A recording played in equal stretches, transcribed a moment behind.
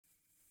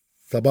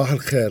Sabah al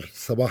Khair,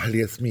 Sabah al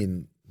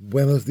Yasmin.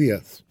 Buenos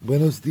días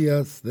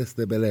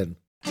desde Belén.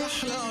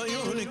 ضحلة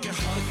عيونك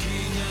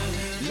حكينا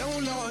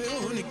لولا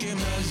عيونك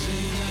ما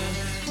جينا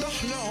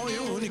ضحلة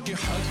عيونك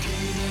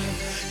حكينا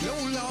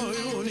لولا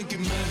عيونك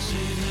ما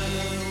جينا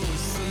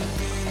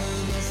وصلتينا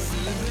نص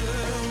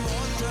الباب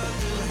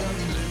وعطات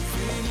الهمل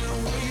فينا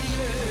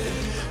ويلي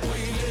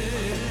ويلي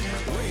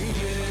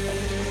ويلي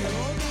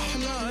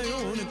ضحلة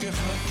عيونك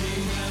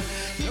حكينا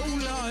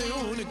لولا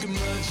عيونك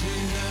ما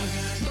جينا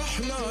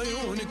ضحلة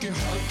عيونك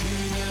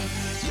حكينا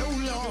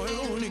لولا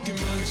عيونك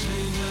ما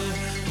جينا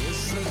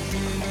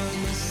وصلتينا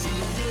نص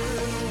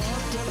الليل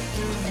وعطرت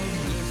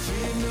الهمل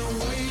فينا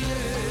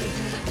ويلي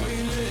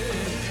ويلي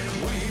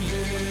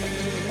ويلي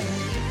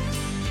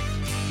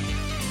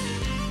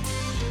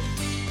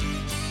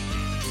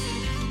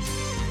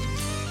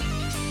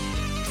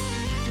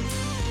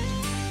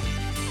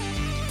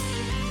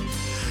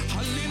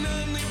خلينا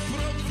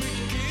نبرد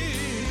فيكي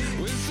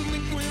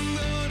واسمك وين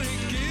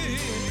ناركي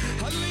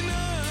خلينا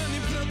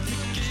نبرد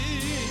فيكي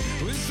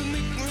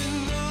واسمك وين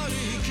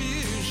ناركي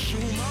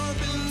شو ما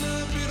قبلنا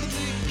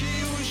بيرضيكي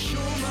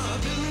وشو ما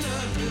قبلنا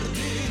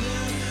بيرضينا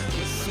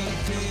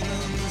وصلتينا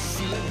نص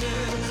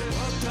الليل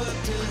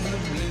وعطات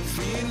الهمل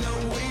فينا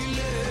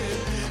ويلي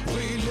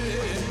ويلي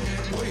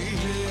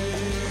ويلي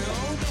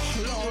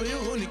وضحلة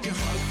عيونك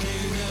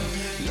حكينا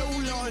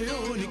لولا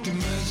عيونك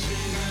ما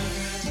جينا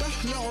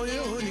ضحلة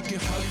عيونك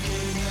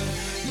حكينا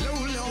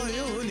لولا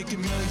عيونك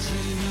ما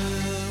جينا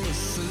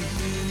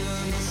وصلتينا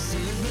نص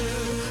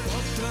الليل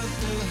وعطات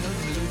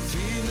الهمل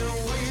فينا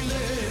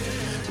ويلي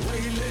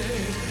ويلي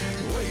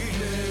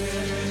ويلي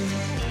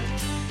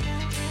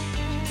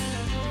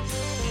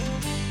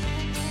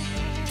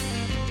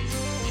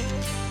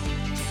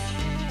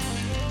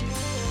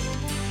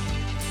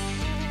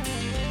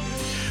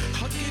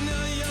حكينا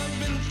يا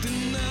بنت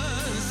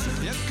الناس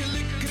يا كل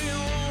كريع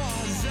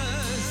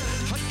وعزاز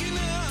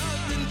حكينا يا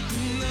بنت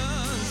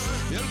الناس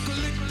يا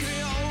كل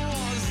كريع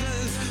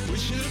وعزاز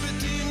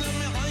وشربتينا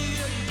معي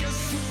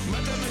كس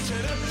متى ما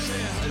شربش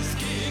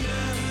حسكينا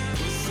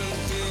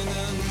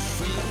وصلتينا نص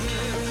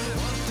الليل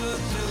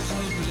وعطت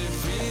الحبل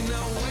فينا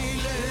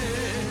ويلي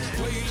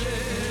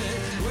ويلي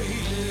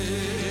ويلي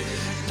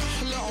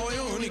ضحلة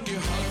عيونك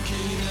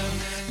حكينا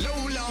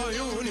لولا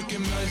عيونك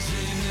ما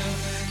جينا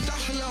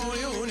ضحلة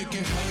عيونك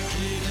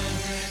حكينا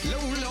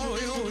لولا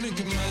عيونك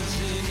ما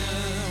جينا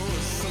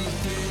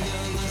وصلتينا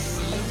نص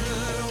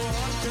الليل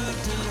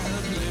وعطت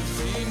الهبل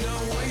فينا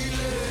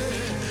ويلي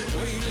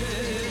ويلي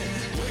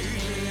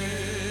ويلي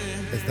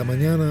Esta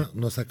mañana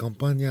nos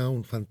acompaña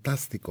un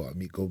fantástico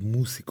amigo,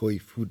 músico y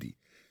foodie,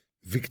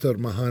 Víctor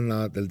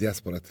Mahana del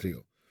Diáspora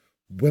Trio.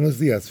 Buenos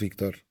días,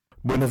 Víctor.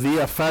 Buenos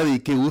días, Fadi.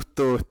 Qué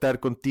gusto estar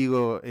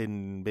contigo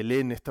en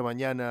Belén esta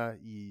mañana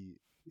y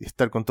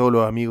estar con todos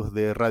los amigos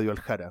de Radio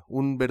Aljara.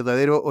 Un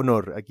verdadero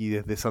honor aquí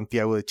desde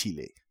Santiago de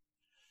Chile.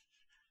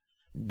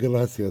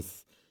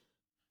 Gracias.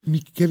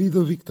 Mi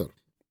querido Víctor,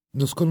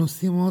 nos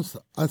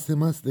conocimos hace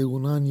más de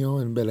un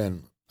año en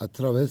Belén a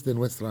través de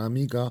nuestra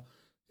amiga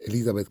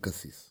Elizabeth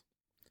Cassis.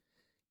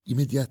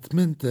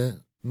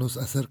 Inmediatamente nos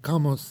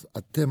acercamos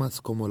a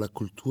temas como la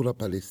cultura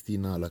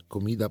palestina, la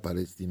comida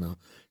palestina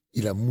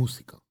y la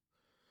música.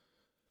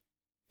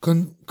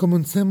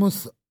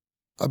 Comencemos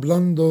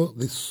hablando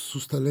de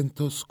sus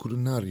talentos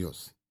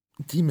culinarios.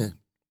 Dime,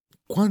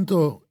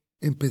 ¿cuándo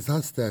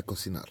empezaste a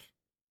cocinar?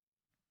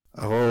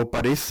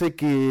 Parece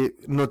que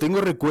no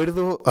tengo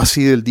recuerdo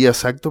así del día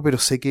exacto, pero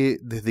sé que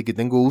desde que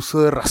tengo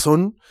uso de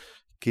razón,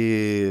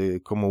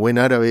 que como buen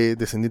árabe,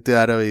 descendiente de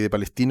árabe y de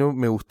palestino,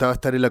 me gustaba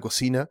estar en la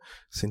cocina,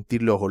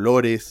 sentir los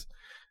olores,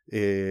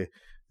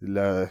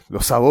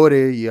 los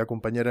sabores y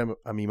acompañar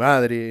a mi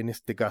madre en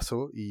este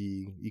caso,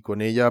 y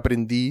con ella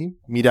aprendí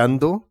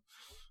mirando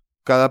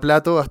cada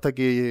plato hasta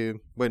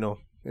que, bueno,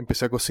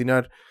 empecé a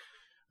cocinar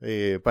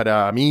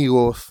para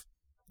amigos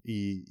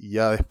y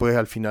ya después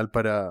al final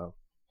para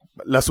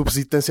la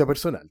subsistencia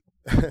personal.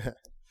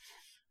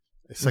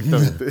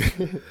 Exactamente.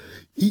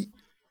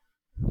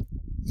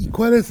 ¿Y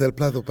cuál es el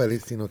plato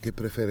palestino que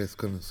prefieres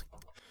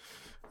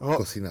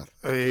cocinar?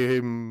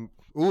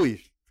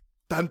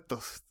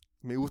 Tantos.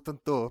 Me gustan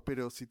todos,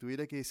 pero si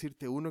tuviera que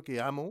decirte uno que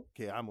amo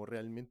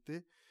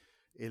realmente,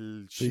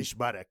 el shish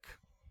barak.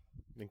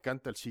 Me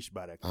encanta el shish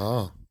barak.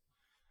 Ah.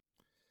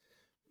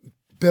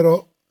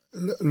 Pero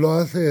 ¿lo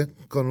hace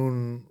con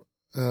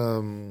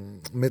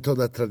un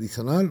método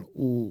tradicional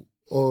o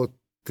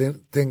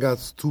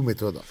tengas tu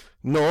método?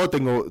 No,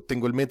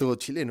 tengo el método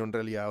chileno en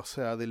realidad, o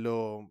sea, de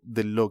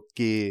lo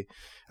que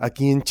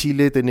aquí en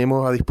Chile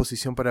tenemos a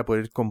disposición para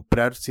poder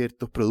comprar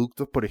ciertos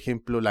productos, por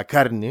ejemplo, la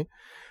carne.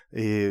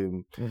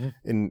 En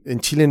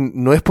Chile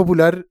no es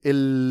popular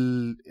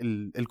el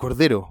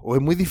cordero, o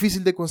es muy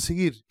difícil de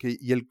conseguir,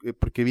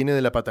 porque viene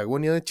de la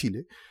Patagonia de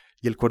Chile,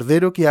 y el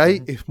cordero que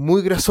hay es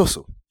muy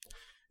grasoso.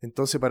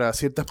 Entonces, para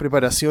ciertas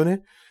preparaciones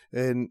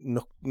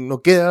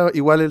no queda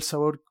igual el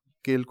sabor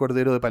que el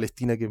cordero de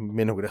Palestina, que es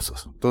menos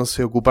grasoso.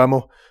 Entonces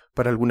ocupamos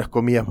para algunas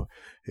comidas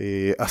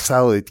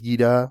asado de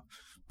tira,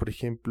 por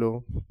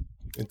ejemplo,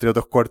 entre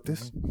otros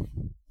cortes,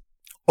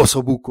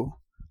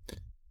 osobuco.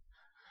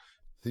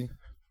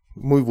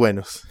 muy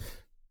buenos.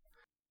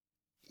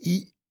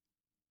 ¿Y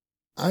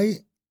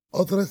hay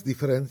otras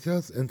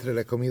diferencias entre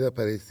la comida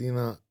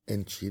palestina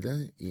en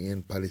Chile y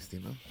en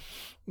Palestina?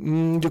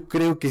 Yo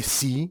creo que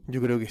sí,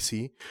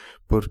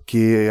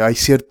 porque hay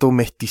cierto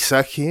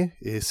mestizaje,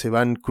 se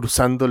van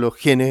cruzando los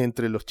genes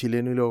entre los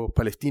chilenos y los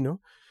palestinos,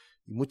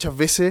 y muchas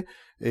veces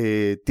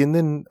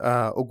tienden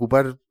a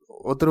ocupar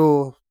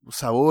otros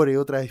sabores,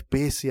 otras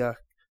especias.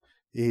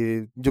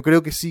 Yo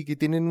creo que sí, que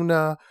tienen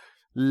una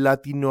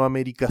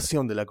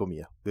latinoamericación de la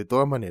comida, de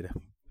todas maneras.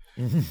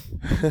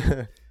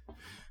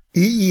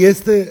 Y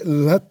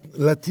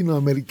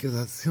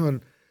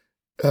latinoamericanización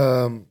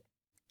um,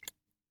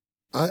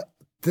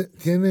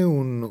 tiene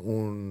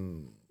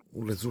un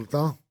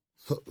resultado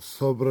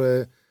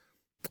sobre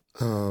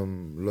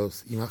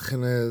las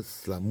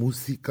imágenes, la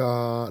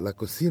música, la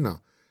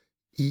cocina.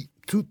 Y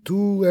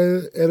tú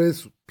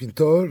eres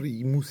pintor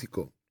y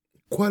músico.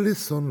 ¿Cuáles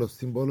son los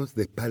símbolos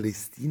de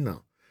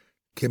Palestina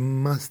que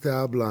más te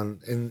hablan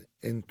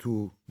en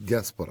tu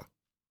diáspora?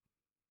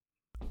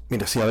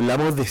 Mira, si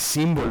hablamos de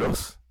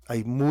símbolos,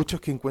 hay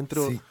muchos que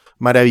encuentro Sí.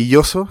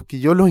 maravillosos, que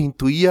yo los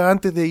intuía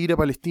antes de ir a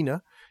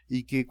Palestina,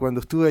 y que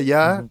cuando estuve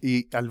allá, Ujú.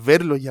 y al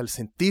verlos y al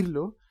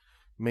sentirlos,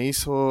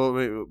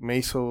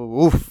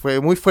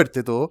 fue muy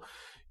fuerte todo.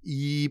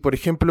 Y, por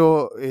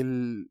ejemplo,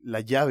 la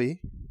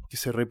llave, que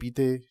se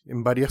repite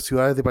en varias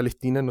ciudades de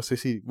Palestina, no sé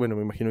si, bueno,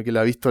 me imagino que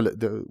la ha visto,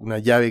 una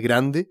llave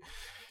grande,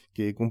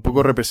 que un poco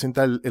Ujú.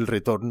 representa el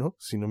retorno,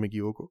 si no me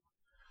equivoco.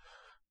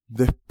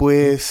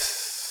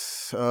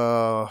 Después,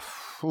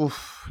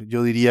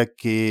 yo diría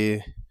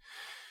que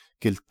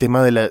el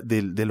tema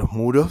de los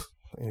muros,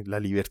 la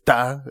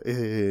libertad,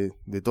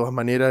 de todas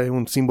maneras es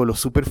un símbolo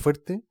súper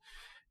fuerte.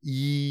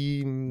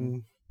 Y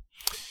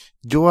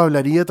yo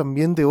hablaría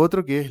también de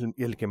otro que es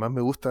el que más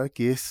me gusta,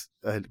 que es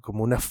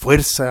como una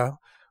fuerza,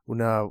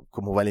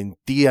 como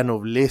valentía,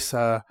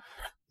 nobleza,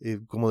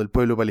 como del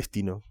pueblo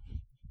palestino.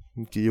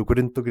 Que yo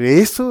creo que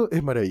eso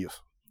es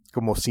maravilloso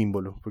como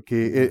símbolo,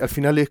 porque al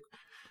final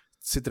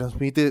se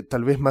transmite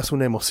tal vez más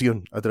una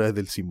emoción a través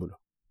del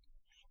símbolo.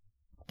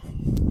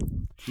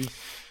 Sí.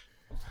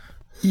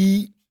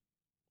 Y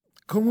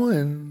como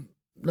en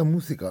la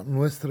música,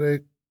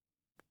 nuestra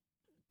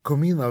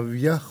comida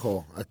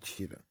viajó a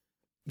Chile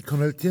y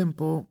con el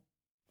tiempo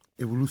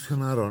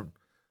evolucionaron.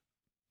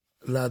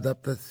 La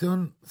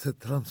adaptación se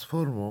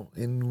transformó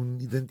en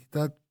una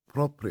identidad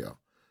propia.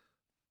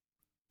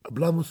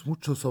 Hablamos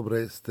mucho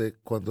sobre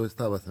cuando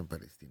estabas en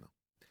Palestina,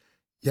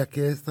 ya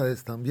que esta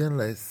es también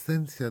la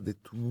esencia de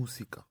tu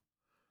música,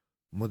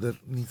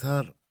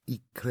 modernizar y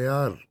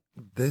crear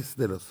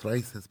desde las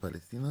raíces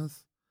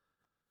palestinas.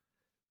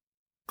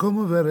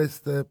 ¿Cómo ver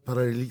este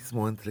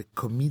paralelismo entre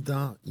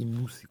comida y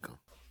música?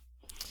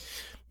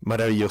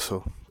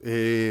 Maravilloso.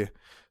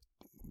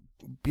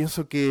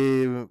 Pienso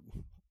que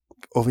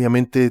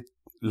obviamente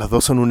las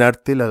dos son un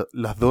arte,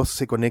 las dos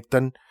se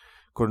conectan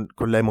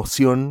con la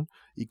emoción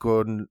y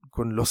con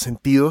los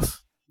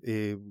sentidos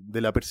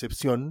de la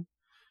percepción,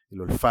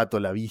 el olfato,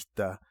 la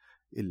vista,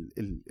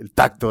 el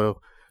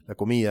tacto, la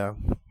comida,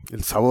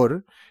 el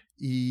sabor.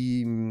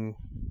 Y,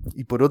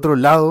 y por otro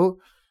lado,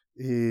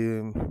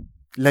 eh,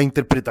 la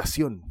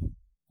interpretación.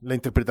 La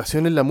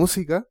interpretación en la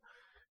música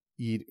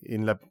y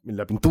en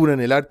la pintura,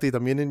 en el arte, y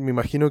también me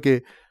imagino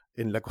que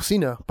en la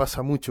cocina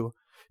pasa mucho,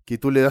 que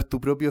tú le das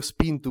tu propio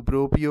spin, tu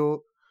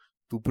propio,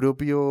 tu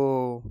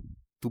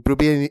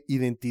propia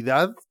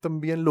identidad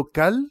también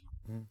local,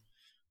 Mm.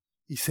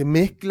 y se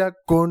mezcla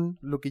con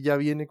lo que ya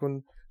viene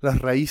con las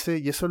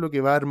raíces, y eso es lo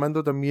que va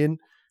armando también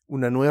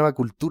una nueva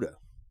cultura,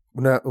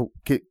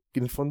 que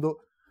en el fondo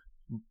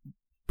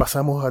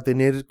pasamos a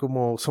tener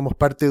como somos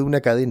parte de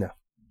una cadena.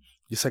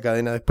 Y esa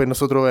cadena después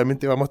nosotros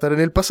obviamente vamos a estar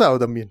en el pasado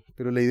también,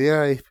 pero la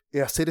idea es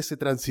hacer ese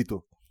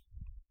tránsito.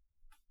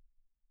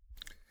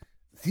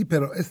 Sí,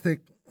 pero esta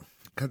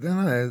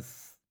cadena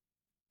es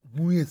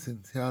muy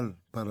esencial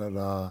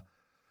para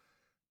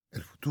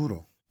el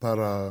futuro,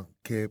 para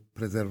que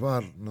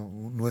preservar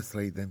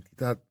nuestra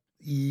identidad.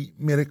 Y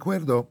me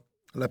recuerdo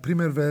la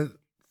primera vez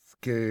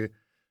que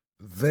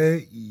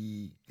ve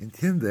y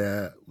entiende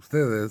a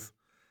ustedes,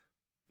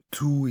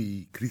 tú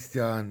y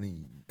Cristian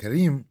y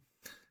Karim,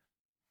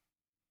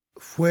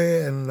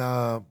 fue en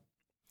la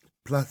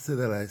Plaza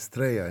de la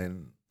Estrella,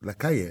 en la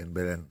calle en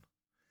Belén.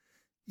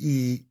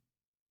 Y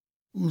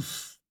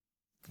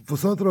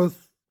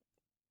vosotros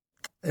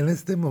en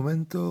este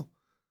momento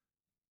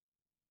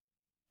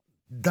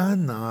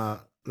dan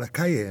a la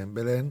calle en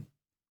Belén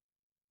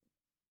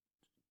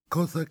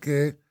cosa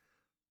que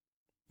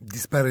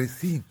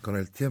desaparecí con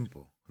el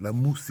tiempo, la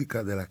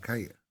música de la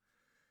calle.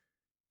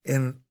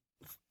 En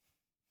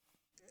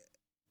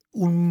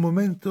un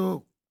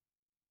momento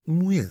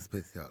muy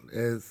especial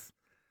es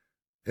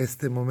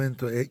este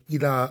momento y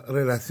la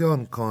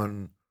relación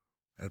con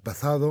el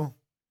pasado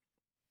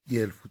y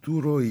el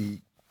futuro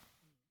y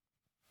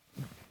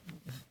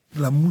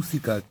la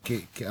música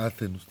que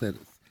hacen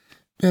ustedes.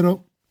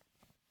 Pero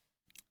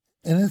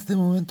en este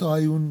momento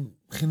hay una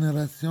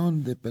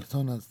generación de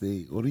personas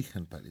de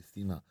origen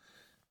palestina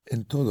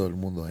en todo el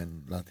mundo,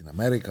 en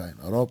Latinoamérica, en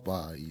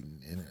Europa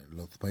y en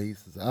los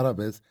países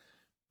árabes,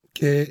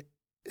 que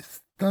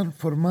están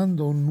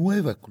formando una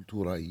nueva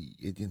cultura y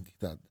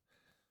identidad.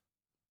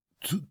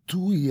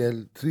 Tú y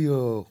el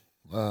trío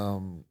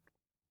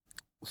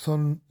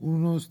son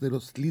unos de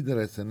los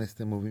líderes en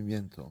este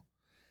movimiento.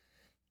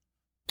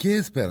 ¿Qué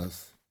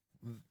esperas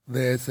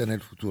de eso en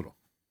el futuro?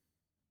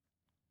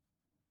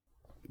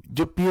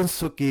 Yo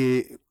pienso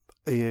que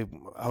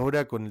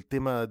ahora con el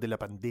tema de la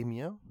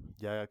pandemia,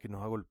 ya que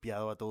nos ha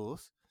golpeado a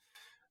todos,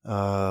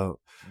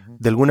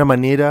 de alguna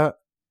manera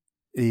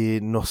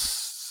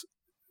nos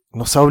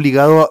ha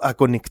obligado a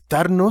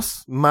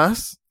conectarnos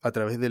más a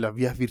través de las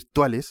vías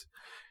virtuales,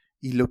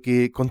 y lo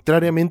que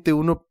contrariamente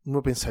uno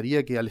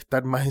pensaría que al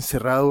estar más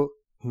encerrado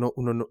uno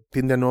no,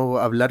 tiende a no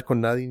hablar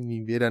con nadie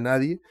ni ver a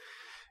nadie.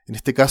 En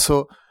este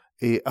caso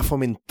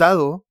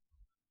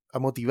ha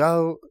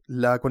motivado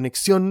la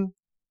conexión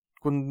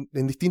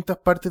en distintas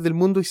partes del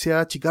mundo y se ha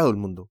achicado el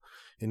mundo.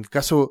 En el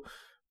caso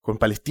con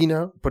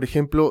Palestina, por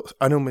ejemplo,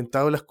 han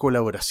aumentado las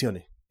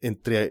colaboraciones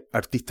entre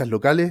artistas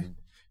locales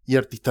y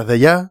artistas de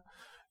allá,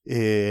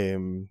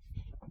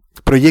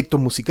 proyectos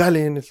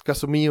musicales, en el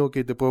caso mío,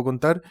 que te puedo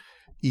contar,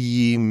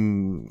 y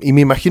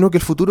me imagino que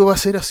el futuro va a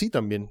ser así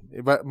también.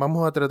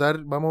 Vamos a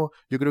tratar,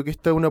 yo creo que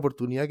esta es una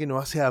oportunidad que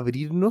nos hace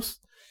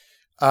abrirnos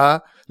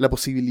a la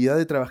posibilidad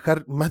de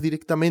trabajar más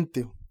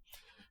directamente.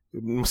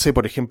 No sé,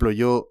 por ejemplo,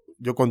 yo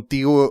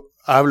contigo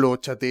hablo,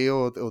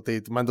 chateo o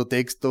te mando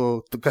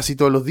texto casi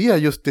todos los días.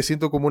 Yo te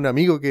siento como un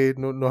amigo que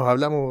nos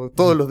hablamos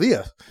todos los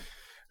días.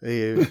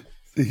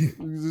 Sí.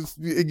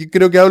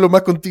 Creo que hablo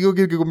más contigo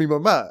que con mi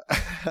mamá.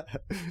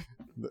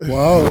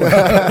 ¡Wow!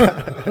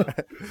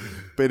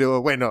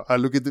 Pero bueno, a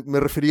lo que me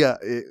refería,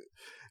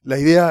 la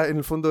idea en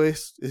el fondo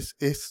es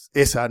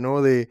esa,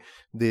 ¿no? De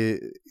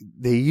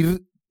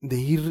ir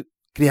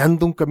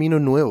creando un camino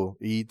nuevo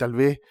y tal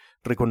vez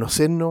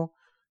reconocernos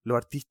los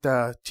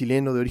artistas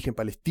chilenos de origen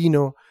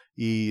palestino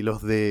y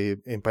los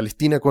en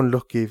Palestina con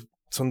los que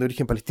son de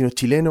origen palestino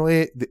chileno,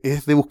 es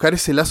de buscar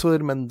ese lazo de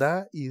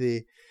hermandad y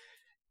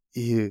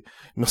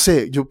no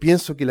sé, yo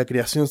pienso que la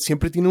creación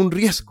siempre tiene un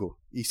riesgo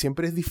y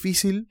siempre es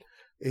difícil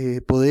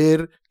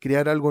poder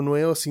crear algo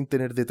nuevo sin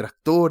tener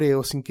detractores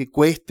o sin que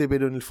cueste,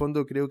 pero en el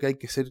fondo creo que hay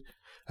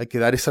que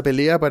dar esa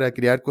pelea para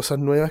crear cosas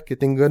nuevas que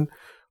tengan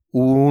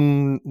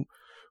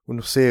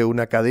no sé,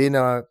 una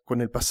cadena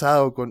con el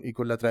pasado y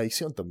con la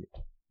tradición también.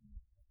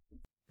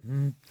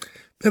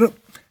 Pero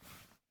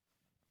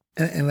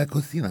en la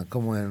cocina,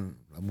 como en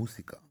la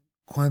música,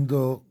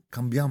 cuando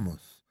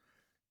cambiamos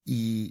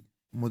y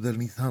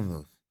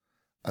modernizamos,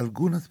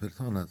 algunas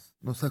personas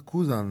nos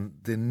acusan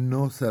de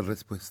no ser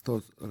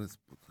respetuosos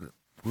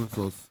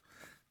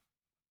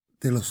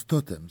de los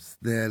tótems,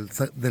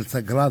 del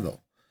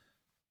sagrado.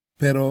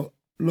 Pero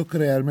lo que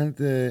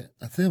realmente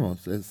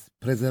hacemos es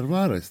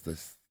preservar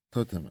estos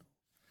tótems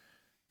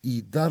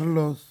y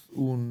darlos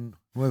una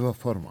nueva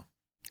forma.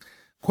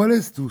 ¿Cuál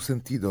es tu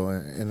sentido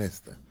en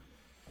este?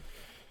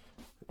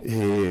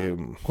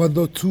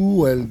 Cuando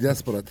tú, el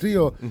Diáspora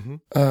Trío,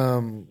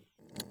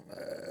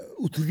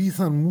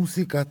 utilizan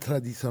música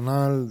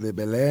tradicional de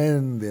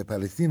Belén, de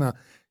Palestina,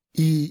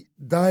 y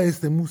da a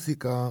esta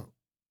música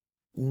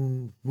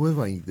una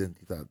nueva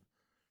identidad.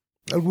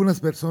 Algunas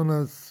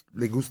personas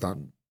le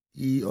gustan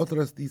y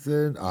otras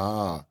dicen,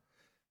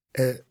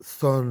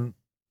 son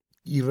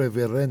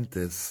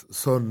irreverentes,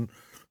 son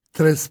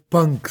tres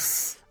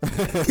punks.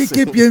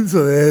 ¿Qué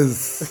pienso de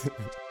eso?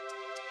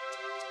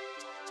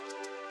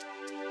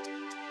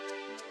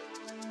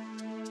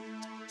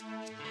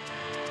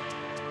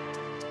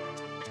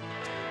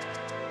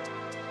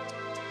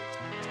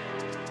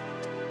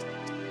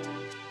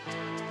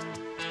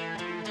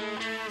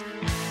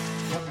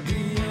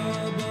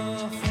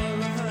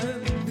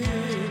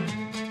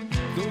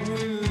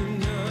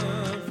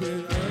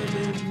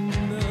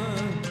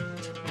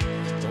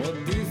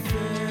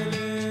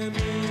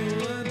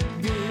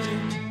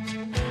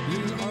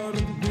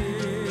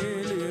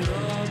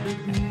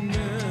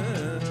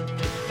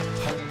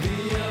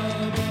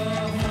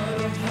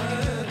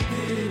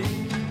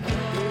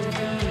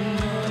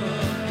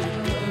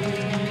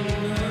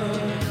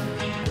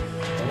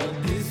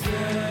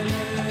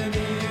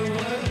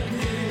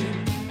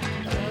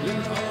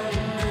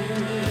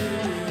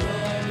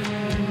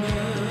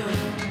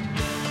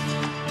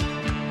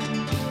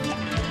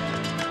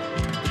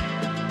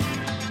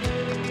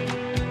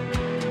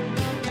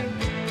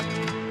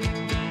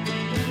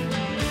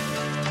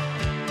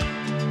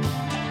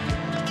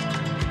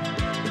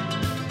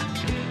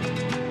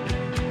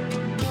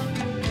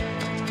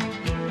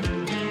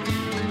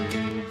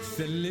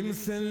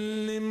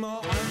 سلم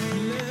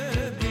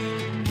عبلادي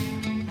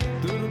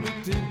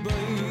ضربت بي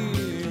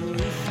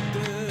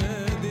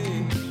واشتادي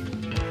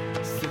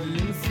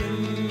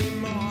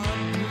سلم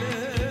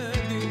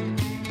عبلادي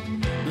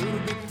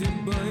ضربت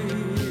بي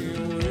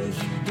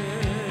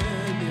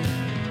واشتادي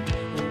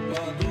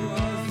وبعد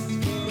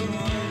أصبر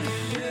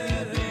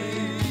عالشادي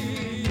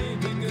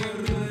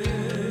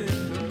بجريت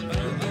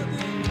أبد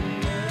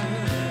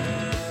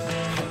الناس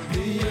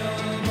حدي يا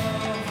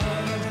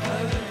بحر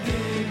حدي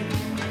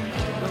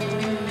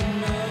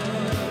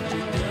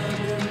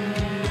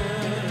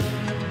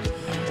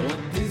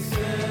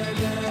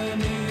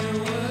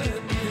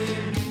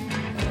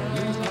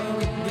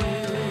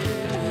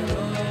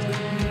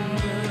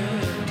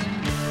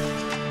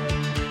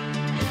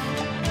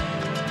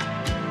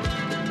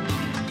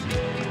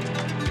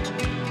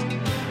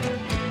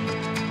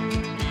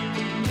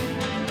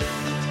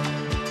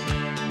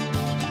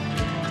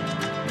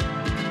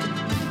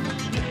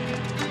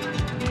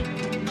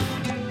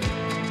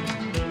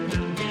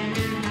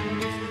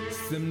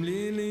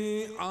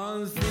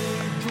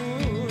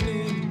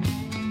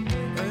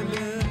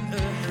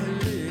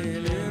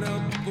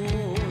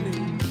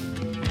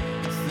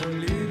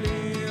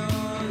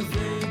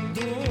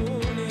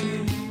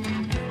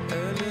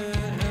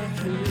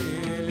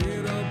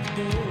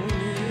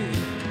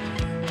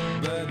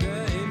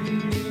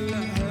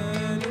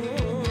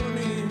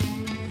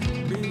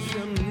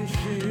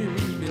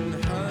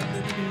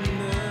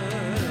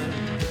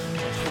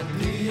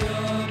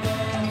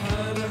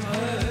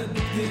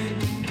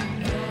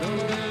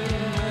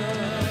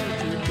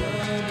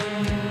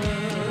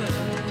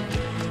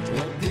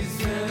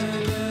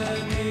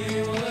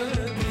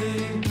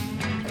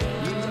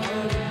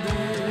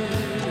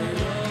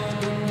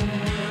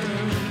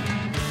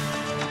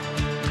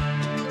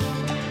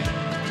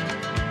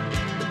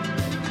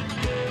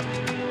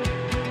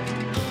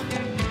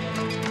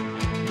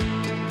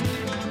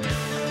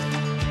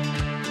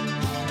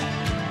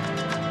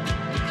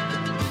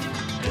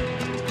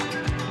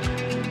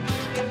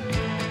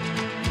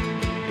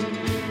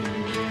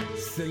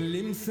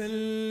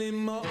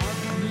سلم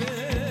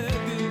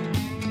عبلادي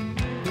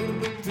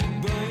دربة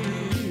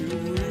الضي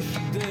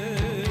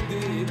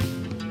وجدادي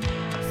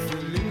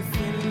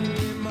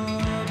سلم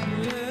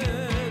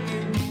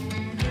عبلادي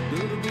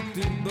دربة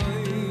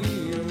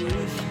الضي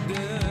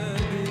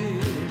وجدادي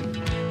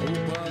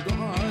وبعد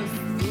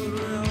عصر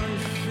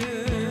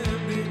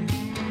عشابي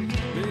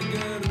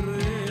بجرب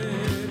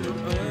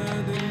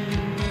قاد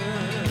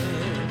الناس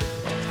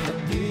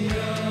حدي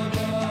يا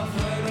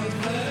بحر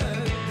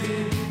حدي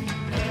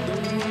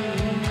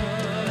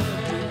دورنا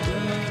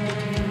بجانب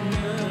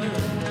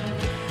الناس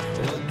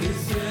ودي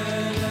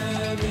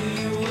سلامي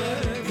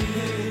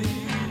ودي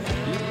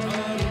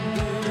الأرض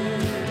راب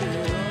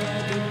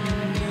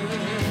الناس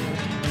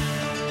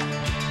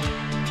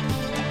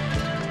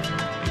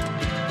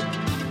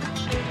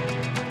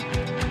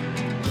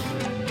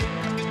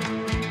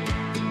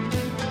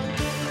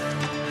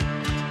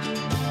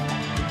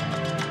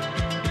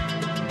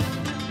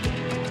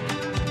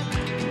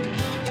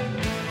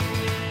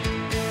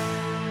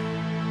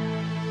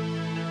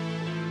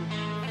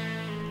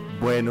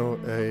Bueno,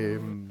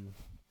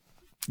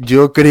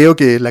 yo creo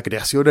que la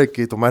creación hay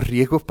que tomar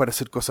riesgos para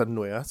hacer cosas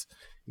nuevas.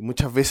 Y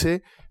muchas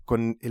veces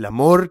con el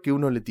amor que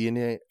uno le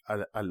tiene a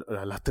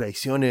las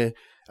tradiciones,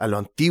 a lo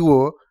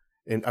antiguo,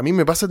 a mí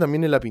me pasa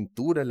también en la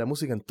pintura, en la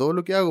música, en todo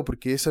lo que hago,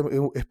 porque esa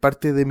es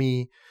parte de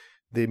mi,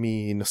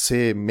 no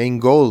sé, main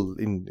goal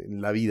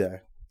en la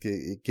vida,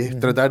 que es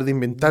tratar de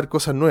inventar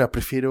cosas nuevas.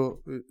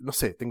 Prefiero, no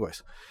sé, tengo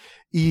eso.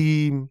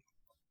 Y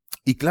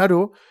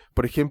claro,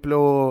 por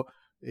ejemplo,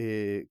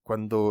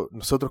 cuando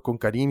nosotros con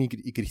Karim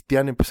y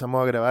Cristian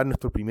empezamos a grabar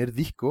nuestro primer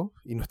disco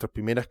y nuestras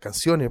primeras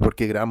canciones,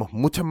 porque grabamos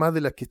muchas más de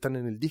las que están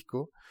en el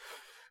disco,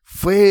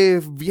 fue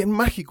bien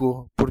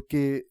mágico,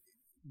 porque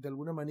de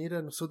alguna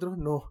manera nosotros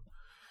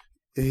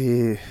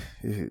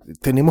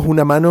tenemos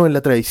una mano en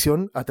la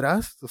tradición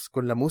atrás,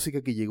 con la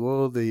música que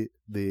llegó de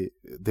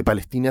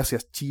Palestina hacia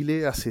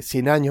Chile hace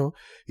 100 años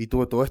y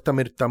tuvo toda esta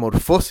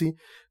metamorfosis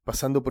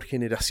pasando por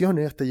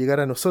generaciones hasta llegar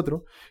a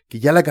nosotros, que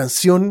ya la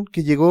canción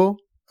que llegó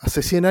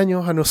hace 100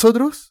 años a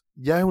nosotros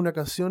ya es una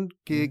canción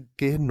que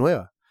es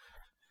nueva,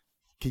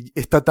 que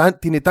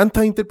tiene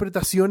tantas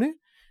interpretaciones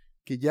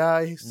que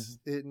ya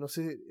es, no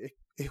sé,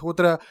 es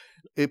otra,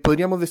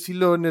 podríamos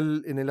decirlo en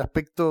el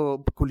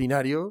aspecto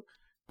culinario,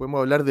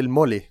 podemos hablar del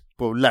mole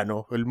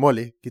poblano, el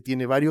mole, que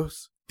tiene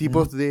varios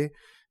tipos de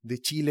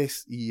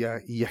chiles y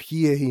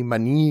ajíes y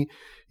maní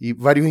y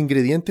varios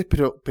ingredientes,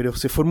 pero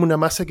se forma una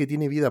masa que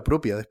tiene vida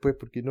propia después,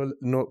 porque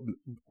no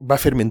va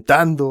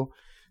fermentando.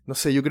 No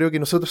sé, yo creo que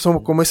nosotros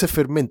somos como ese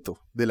fermento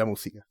de la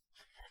música.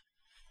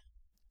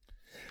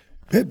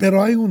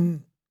 Pero hay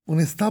un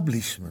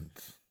establishment,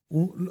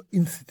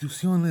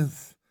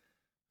 instituciones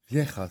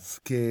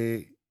viejas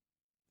que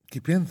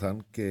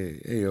piensan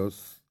que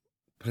ellos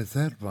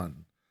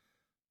preservan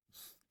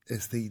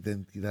esta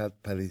identidad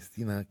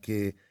palestina,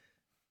 que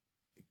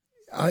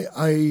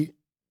hay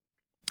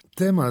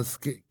temas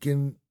que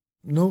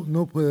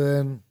no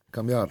pueden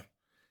cambiar.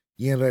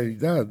 Y en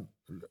realidad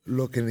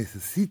lo que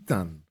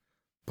necesitan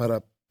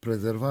para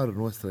preservar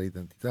nuestra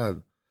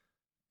identidad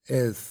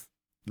es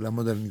la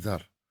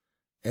modernizar,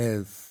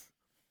 es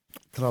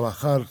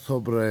trabajar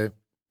sobre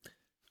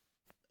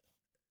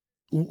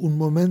un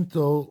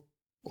momento.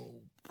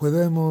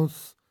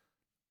 Podemos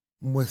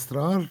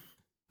mostrar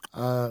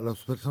a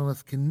las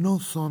personas que no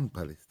son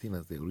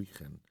palestinas de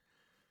origen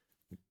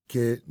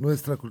que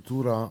nuestra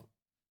cultura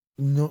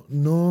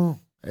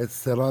no es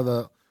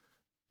cerrada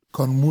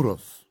con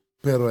muros,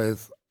 pero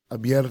es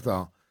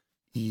abierta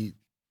y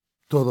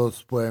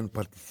todos pueden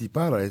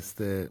participar a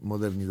esta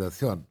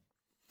modernización.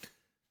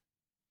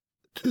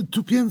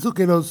 ¿Tú piensas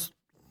que las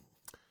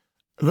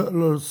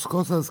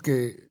cosas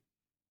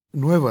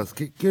nuevas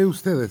que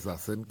ustedes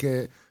hacen,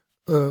 que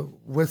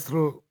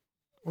vuestro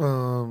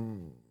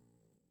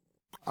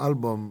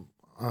álbum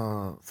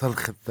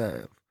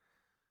Salgeter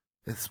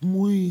es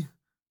muy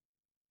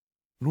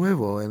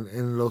nuevo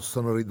en las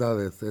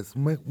sonoridades, es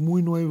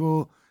muy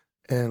nuevo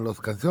en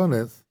las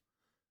canciones,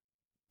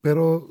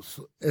 pero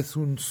es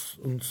un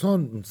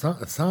sound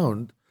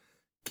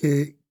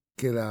que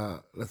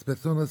las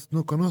personas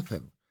no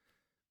conocen?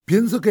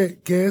 Pienso que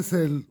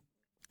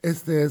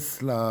esta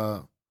es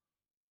la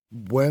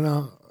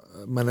buena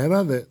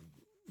manera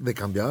de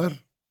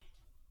cambiar.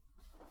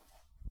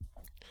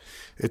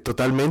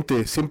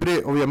 Totalmente,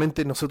 siempre,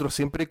 obviamente nosotros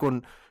siempre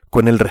con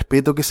el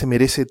respeto que se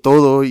merece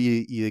todo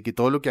y de que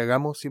todo lo que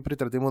hagamos siempre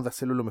tratemos de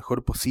hacerlo lo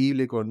mejor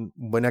posible, con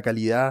buena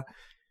calidad.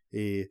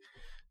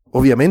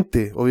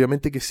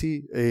 Obviamente que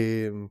sí.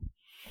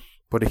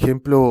 Por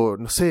ejemplo,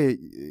 no sé,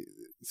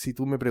 si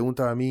tú me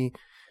preguntas a mí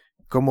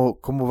cómo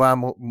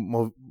vamos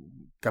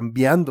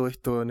cambiando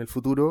esto en el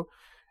futuro,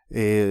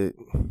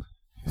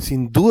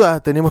 sin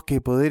duda tenemos que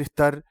poder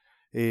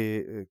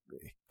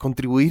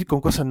contribuir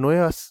con cosas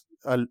nuevas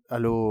a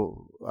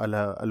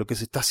lo que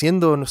se está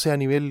haciendo, no sé, a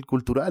nivel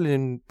cultural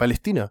en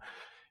Palestina.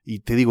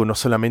 Y te digo, no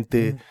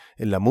solamente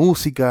en la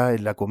música,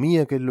 en la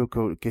comida, que es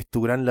es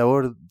tu gran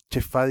labor,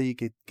 Chef Fadi,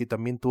 que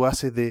también tú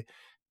haces de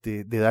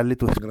de darle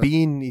tu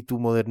spin y tu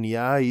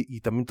modernidad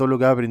y también todo lo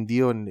que has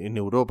aprendido en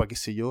Europa, qué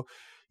sé yo,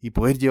 y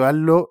poder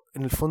llevarlo,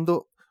 en el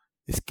fondo,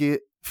 es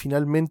que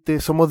finalmente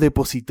somos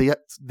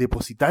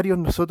depositarios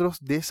nosotros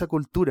de esa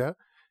cultura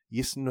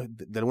y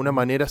de alguna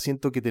manera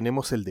siento que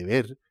tenemos el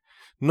deber.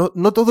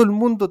 No todo el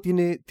mundo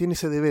tiene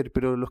ese deber,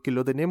 pero los que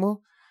lo tenemos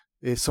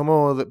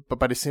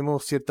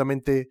parecemos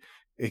ciertamente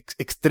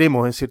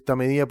extremos en cierta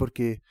medida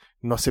porque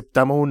no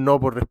aceptamos un no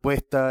por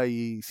respuesta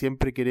y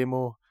siempre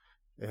queremos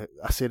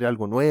hacer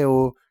algo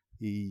nuevo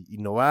y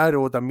innovar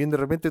o también de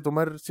repente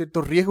tomar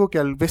ciertos riesgos que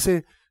a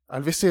veces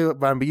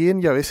van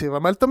bien y a veces va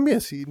mal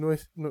también, si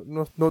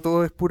no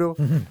todo es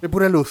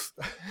pura luz.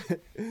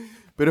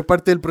 Pero es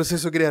parte del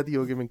proceso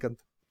creativo que me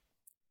encanta.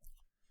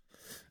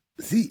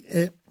 Sí,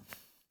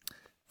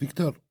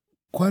 Víctor,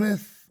 ¿cuál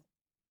es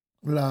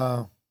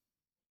la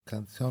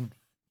canción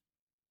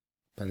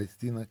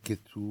palestina que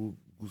tú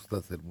gusta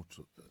hacer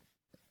mucho?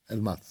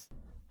 El más.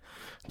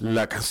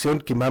 La canción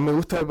que más me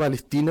gusta de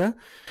Palestina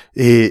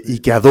y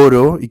que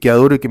adoro y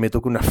que me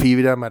toca una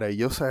fibra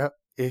maravillosa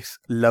es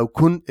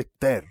Laukun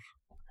Eter,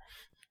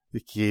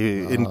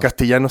 que en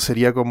castellano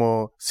sería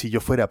como Si yo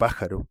fuera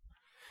pájaro.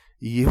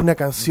 Y es una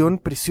canción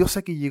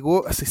preciosa que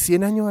llegó hace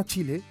 100 años a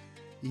Chile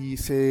y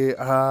se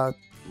ha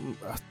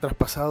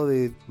traspasado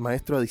de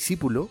maestro a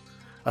discípulo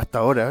hasta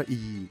ahora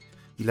y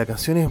la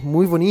canción es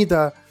muy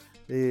bonita.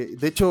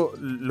 De hecho,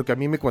 lo que a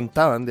mí me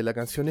contaban de la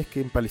canción es que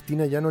en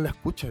Palestina ya no la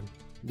escuchan,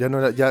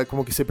 ya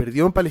como que se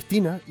perdió en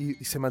Palestina y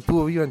se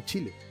mantuvo viva en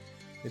Chile.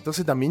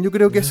 Entonces también yo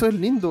creo que eso es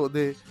lindo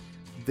de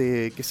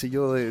qué sé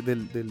yo,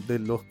 de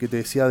los que te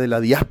decía, de la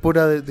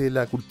diáspora de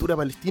la cultura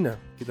palestina,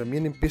 que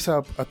también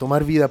empieza a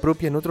tomar vida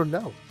propia en otros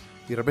lados.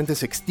 Y de repente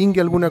se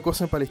extingue alguna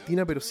cosa en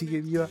Palestina, pero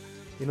sigue viva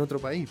en otro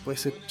país. Puede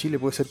ser Chile,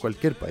 puede ser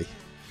cualquier país.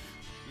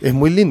 Es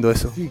muy lindo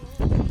eso. Sí.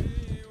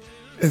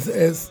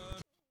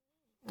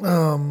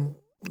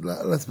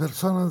 Las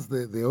personas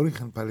de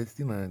origen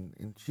palestina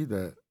en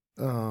Chile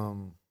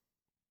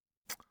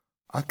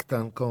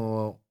actan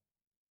como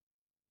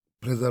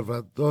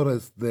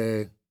preservadores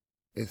de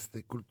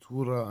esta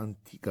cultura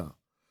antigua.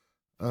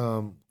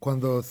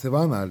 Cuando se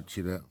van al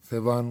Chile, se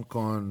van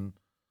con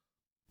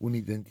una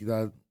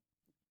identidad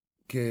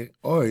que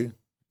hoy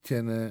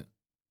tiene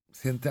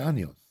 100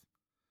 años.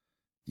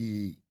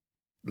 Y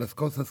las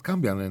cosas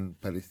cambian en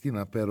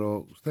Palestina,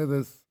 pero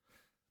ustedes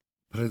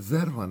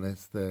preservan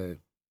esta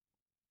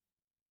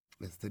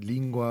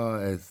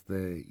lengua, esta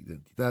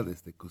identidad,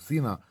 esta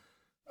cocina.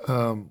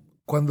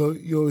 Cuando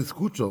yo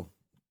escucho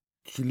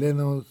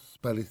chilenos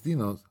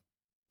palestinos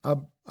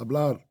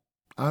hablar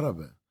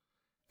árabe,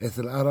 es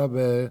el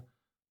árabe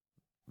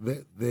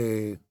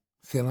de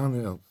 100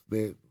 años,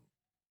 de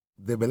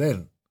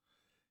Belén.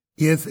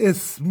 Y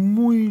es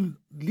muy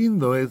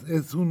lindo, es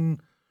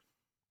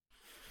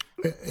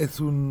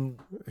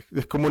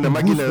como una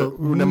máquina,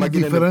 una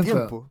máquina del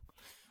tiempo.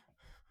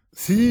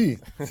 Sí,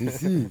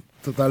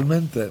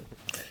 totalmente.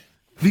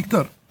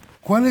 Víctor,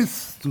 ¿cuál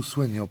es tu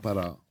sueño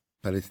para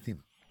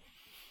Palestina?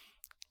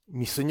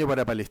 Mi sueño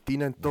para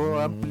Palestina en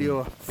todo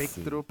amplio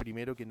espectro,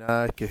 primero que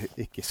nada,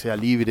 es que sea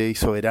libre y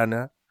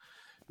soberana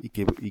y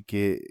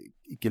que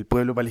el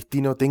pueblo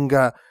palestino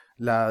tenga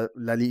la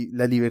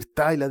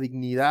libertad y la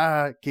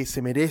dignidad que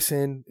se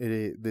merecen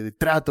de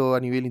trato a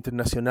nivel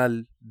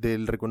internacional,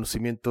 del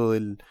reconocimiento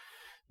del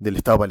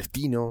Estado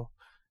palestino.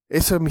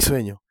 Eso es mi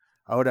sueño.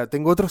 Ahora,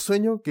 tengo otro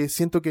sueño que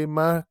siento que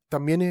más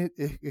también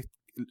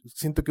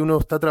siento que uno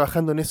está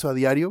trabajando en eso a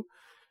diario,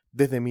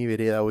 desde mi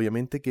vereda,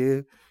 obviamente,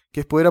 que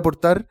es poder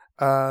aportar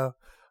a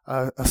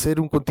ser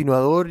un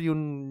continuador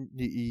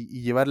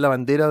y llevar la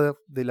bandera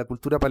de la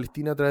cultura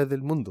palestina a través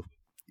del mundo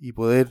y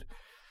poder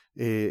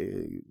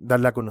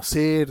darla a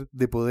conocer,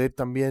 de poder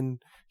también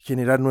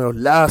generar nuevos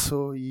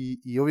lazos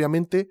y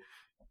obviamente,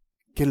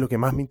 que es lo que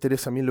más me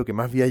interesa a mí, lo que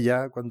más vi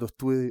allá cuando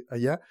estuve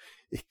allá,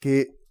 es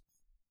que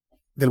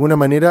de alguna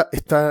manera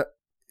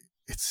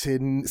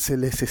se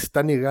les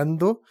está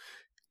negando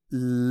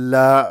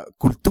la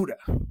cultura.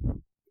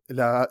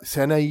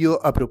 Se han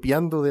ido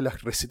apropiando de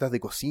las recetas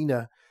de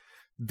cocina,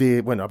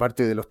 bueno,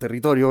 aparte de los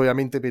territorios,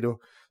 obviamente, pero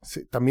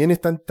también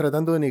están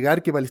tratando de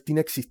negar que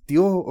Palestina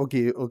existió o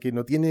que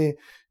no tiene,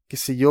 qué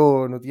sé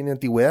yo, no tiene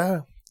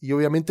antigüedad. Y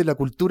obviamente la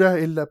cultura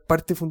es la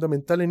parte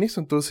fundamental en eso.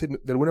 Entonces,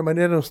 de alguna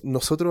manera,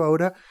 nosotros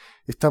ahora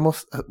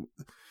estamos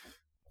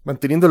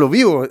manteniéndolo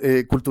vivo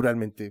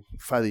culturalmente,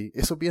 Fadi.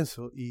 Eso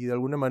pienso. Y de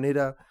alguna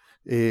manera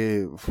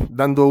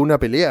dando una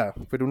pelea,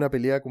 pero una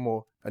pelea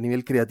como a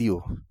nivel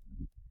creativo.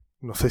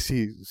 No sé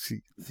si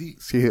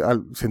se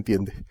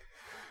entiende.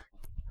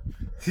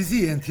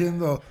 Sí,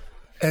 entiendo.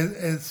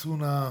 Es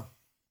una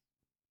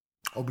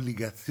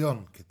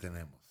obligación que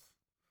tenemos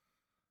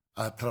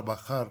a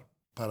trabajar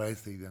para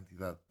esta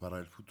identidad, para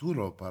el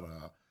futuro,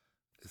 para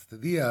estos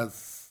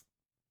días,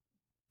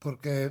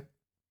 porque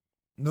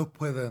no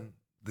pueden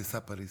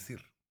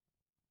desaparecer.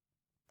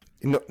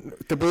 No,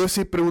 ¿te puedo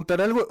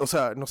preguntar algo? O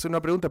sea, no sé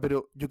una pregunta,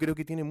 pero yo creo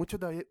que tiene mucho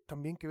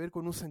también que ver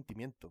con un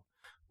sentimiento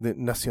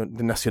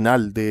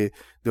nacional, de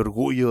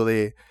orgullo,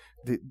 de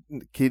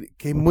que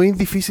es muy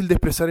difícil de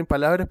expresar en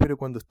palabras, pero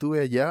cuando estuve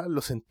allá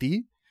lo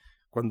sentí,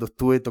 cuando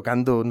estuve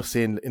tocando, no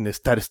sé, en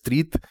Star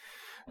Street,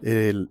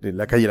 en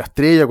la calle La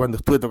Estrella, cuando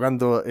estuve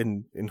tocando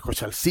en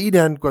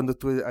Xochitl, cuando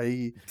estuve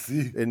ahí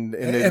Sí. en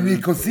Mi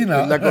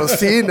cocina. en la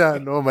cocina,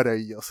 no,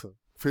 maravilloso,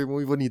 fue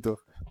muy bonito.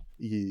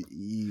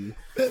 Y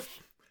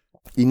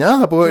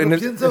nada, pues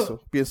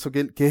pienso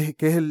que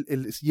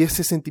es y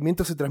ese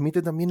sentimiento se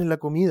transmite también en la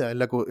comida, en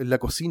la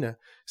cocina,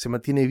 se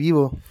mantiene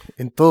vivo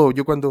en todo.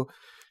 Yo cuando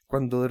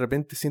de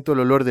repente siento el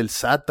olor del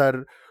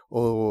sátar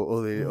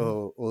o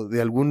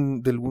de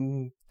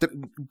algún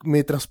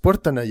me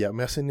transportan allá,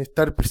 me hacen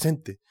estar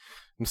presente.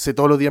 No sé,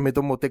 todos los días me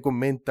tomo té con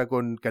menta,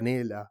 con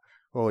canela,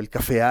 o el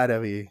café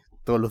árabe,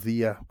 todos los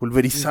días,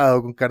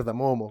 pulverizado con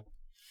cardamomo.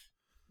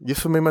 Y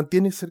eso me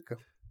mantiene cerca.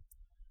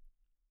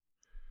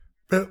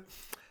 Pero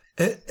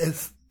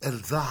es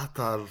el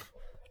za'atar,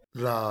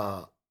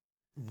 la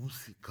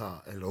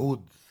música, el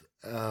oud,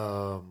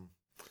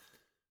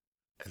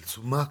 el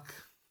sumac,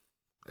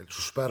 el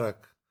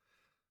shushparak,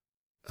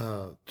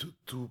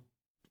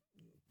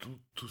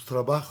 tus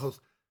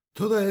trabajos,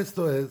 todo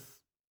esto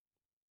es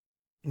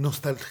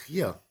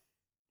nostalgia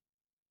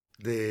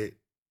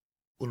de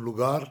un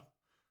lugar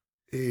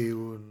y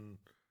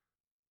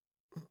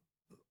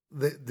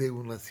de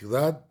una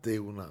ciudad, de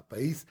un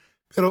país.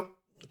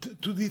 Pero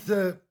tú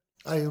dices,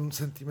 hay un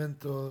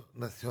sentimiento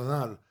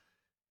nacional.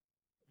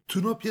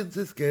 ¿Tú no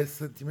piensas que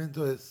ese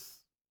sentimiento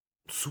es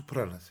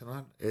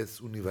supranacional, es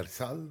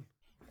universal?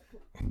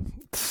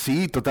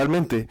 Sí,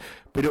 totalmente.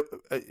 Pero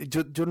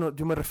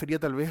yo me refería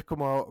tal vez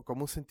como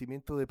un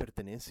sentimiento de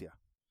pertenencia,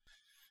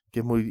 que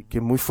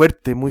es muy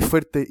fuerte,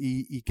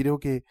 y creo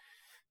que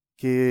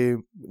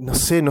no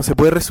sé, no se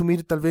puede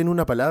resumir tal vez en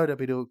una palabra,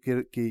 pero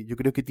que yo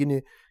creo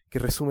que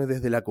resume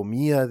desde la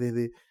comida,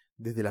 desde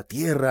la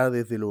tierra,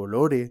 desde los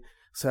olores.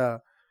 O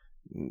sea,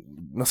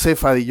 no sé,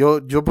 Fadi,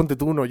 yo ponte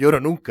tú, no lloro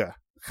nunca.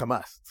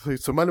 Jamás. Soy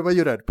malo para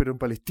llorar, pero en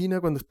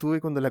Palestina cuando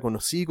la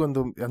conocí,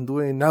 cuando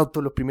anduve en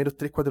auto los primeros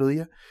 3-4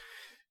 días,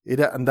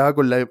 andaba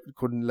con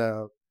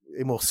la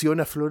emoción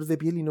a flor de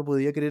piel y no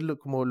podía creer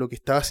como lo que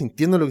estaba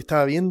sintiendo, lo que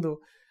estaba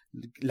viendo,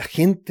 la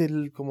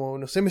gente, como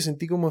no sé, me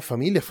sentí como en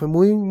familia, fue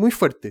muy, muy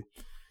fuerte.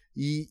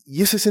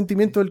 Y ese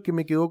sentimiento es el que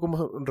me quedó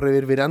como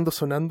reverberando,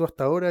 sonando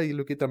hasta ahora, y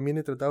lo que también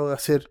he tratado de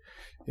hacer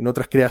en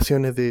otras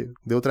creaciones de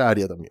otra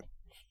área también.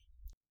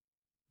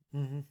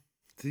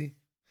 Sí.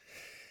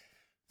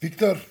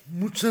 Víctor,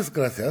 muchas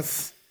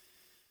gracias.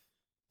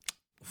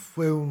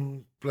 Fue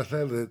un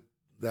placer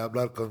de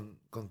hablar con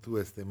tú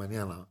esta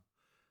mañana.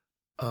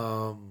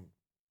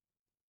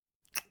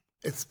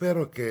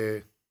 Espero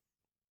que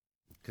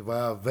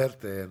vaya a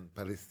verte en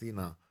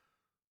Palestina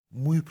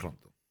muy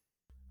pronto.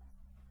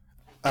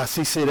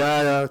 Así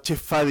será,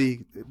 Chef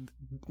Fadi.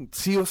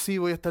 Sí o sí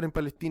voy a estar en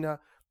Palestina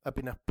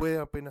apenas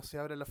pueda, apenas se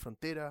abra la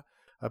frontera,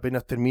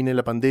 apenas termine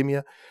la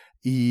pandemia.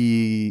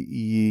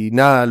 Y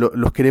nada,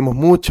 los queremos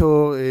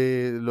mucho,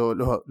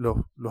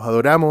 los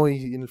adoramos,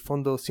 y en el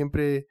fondo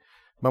siempre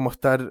vamos a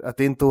estar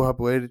atentos a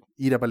poder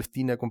ir a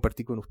Palestina,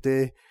 compartir con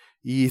ustedes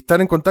y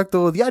estar en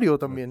contacto diario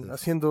también,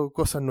 haciendo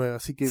cosas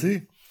nuevas. Así que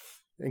sí,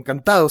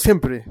 encantado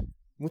siempre.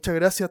 Muchas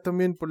gracias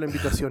también por la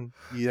invitación.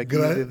 Y de aquí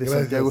desde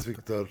Santiago,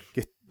 Víctor,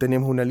 que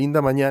tenemos una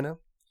linda mañana.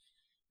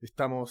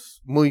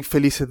 Estamos muy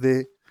felices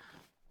de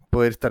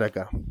poder estar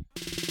acá.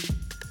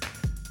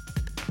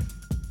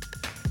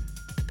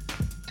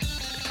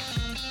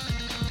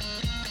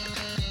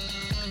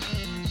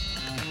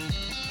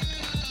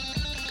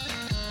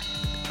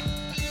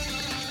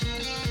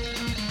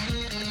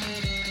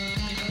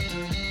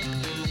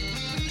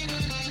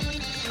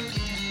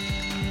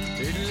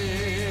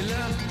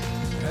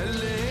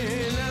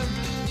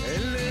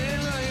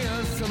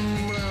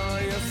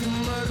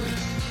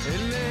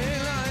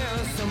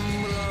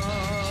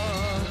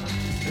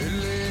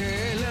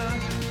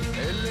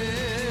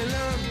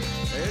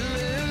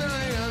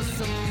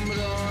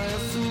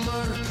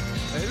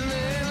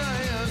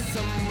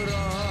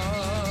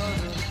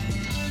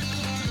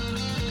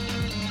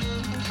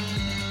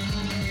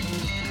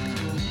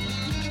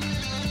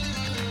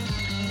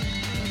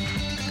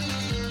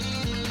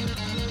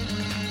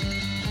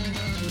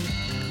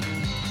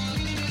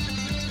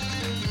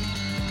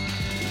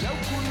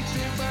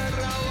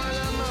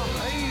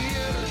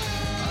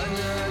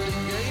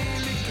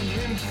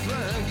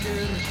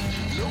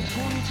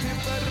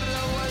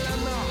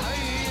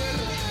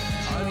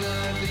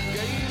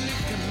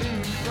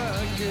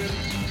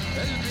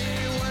 قلبي